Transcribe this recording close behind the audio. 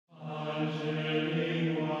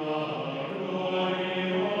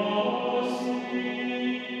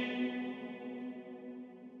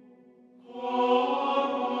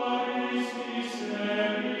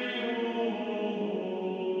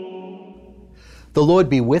The Lord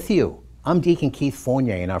be with you. I'm Deacon Keith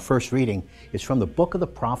Fournier, and our first reading is from the book of the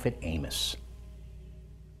prophet Amos.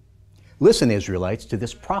 Listen, Israelites, to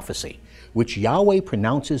this prophecy which Yahweh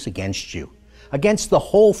pronounces against you, against the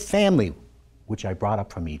whole family which I brought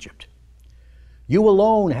up from Egypt. You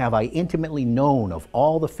alone have I intimately known of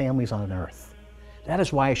all the families on earth. That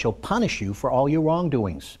is why I shall punish you for all your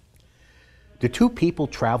wrongdoings. Do two people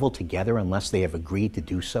travel together unless they have agreed to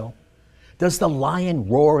do so? Does the lion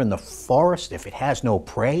roar in the forest if it has no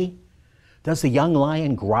prey? Does the young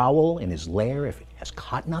lion growl in his lair if it has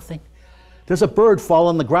caught nothing? Does a bird fall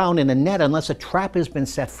on the ground in a net unless a trap has been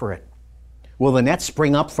set for it? Will the net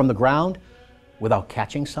spring up from the ground without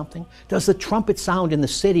catching something? Does the trumpet sound in the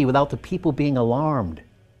city without the people being alarmed?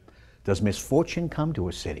 Does misfortune come to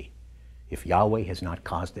a city if Yahweh has not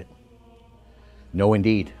caused it? No,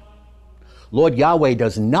 indeed. Lord Yahweh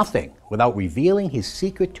does nothing without revealing his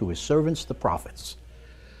secret to his servants, the prophets.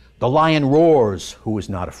 The lion roars, who is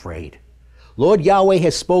not afraid? Lord Yahweh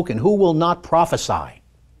has spoken, who will not prophesy?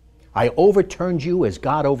 I overturned you as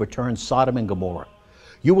God overturned Sodom and Gomorrah.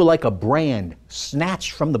 You were like a brand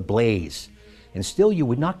snatched from the blaze, and still you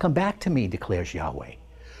would not come back to me, declares Yahweh.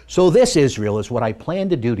 So this, Israel, is what I plan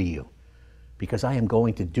to do to you, because I am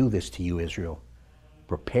going to do this to you, Israel.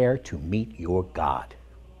 Prepare to meet your God.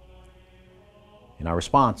 And our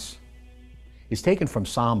response is taken from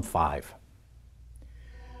Psalm 5.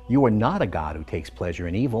 You are not a God who takes pleasure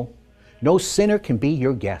in evil. No sinner can be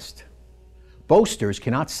your guest. Boasters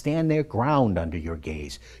cannot stand their ground under your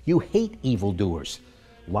gaze. You hate evildoers.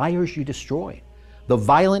 Liars you destroy. The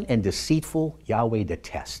violent and deceitful Yahweh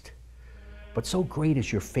detest. But so great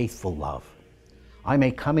is your faithful love. I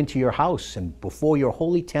may come into your house and before your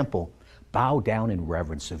holy temple bow down in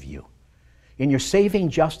reverence of you. In your saving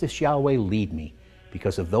justice, Yahweh, lead me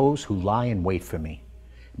because of those who lie in wait for me.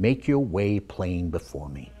 Make your way plain before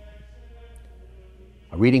me.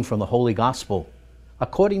 A reading from the Holy Gospel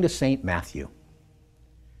according to St. Matthew.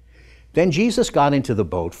 Then Jesus got into the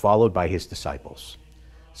boat, followed by his disciples.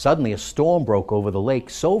 Suddenly a storm broke over the lake,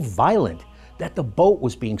 so violent that the boat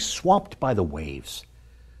was being swamped by the waves.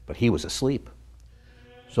 But he was asleep.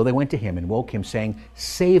 So they went to him and woke him, saying,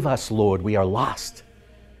 "Save us, Lord, we are lost."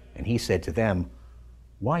 And he said to them,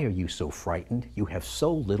 "Why are you so frightened? You have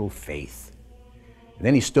so little faith." And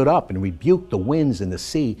then he stood up and rebuked the winds and the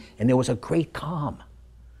sea, and there was a great calm.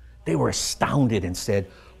 They were astounded and said,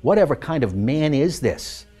 "Whatever kind of man is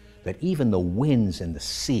this, that even the winds and the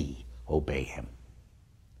sea obey him?"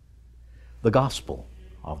 The Gospel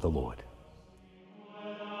of the Lord.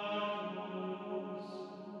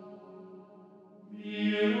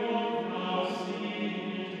 You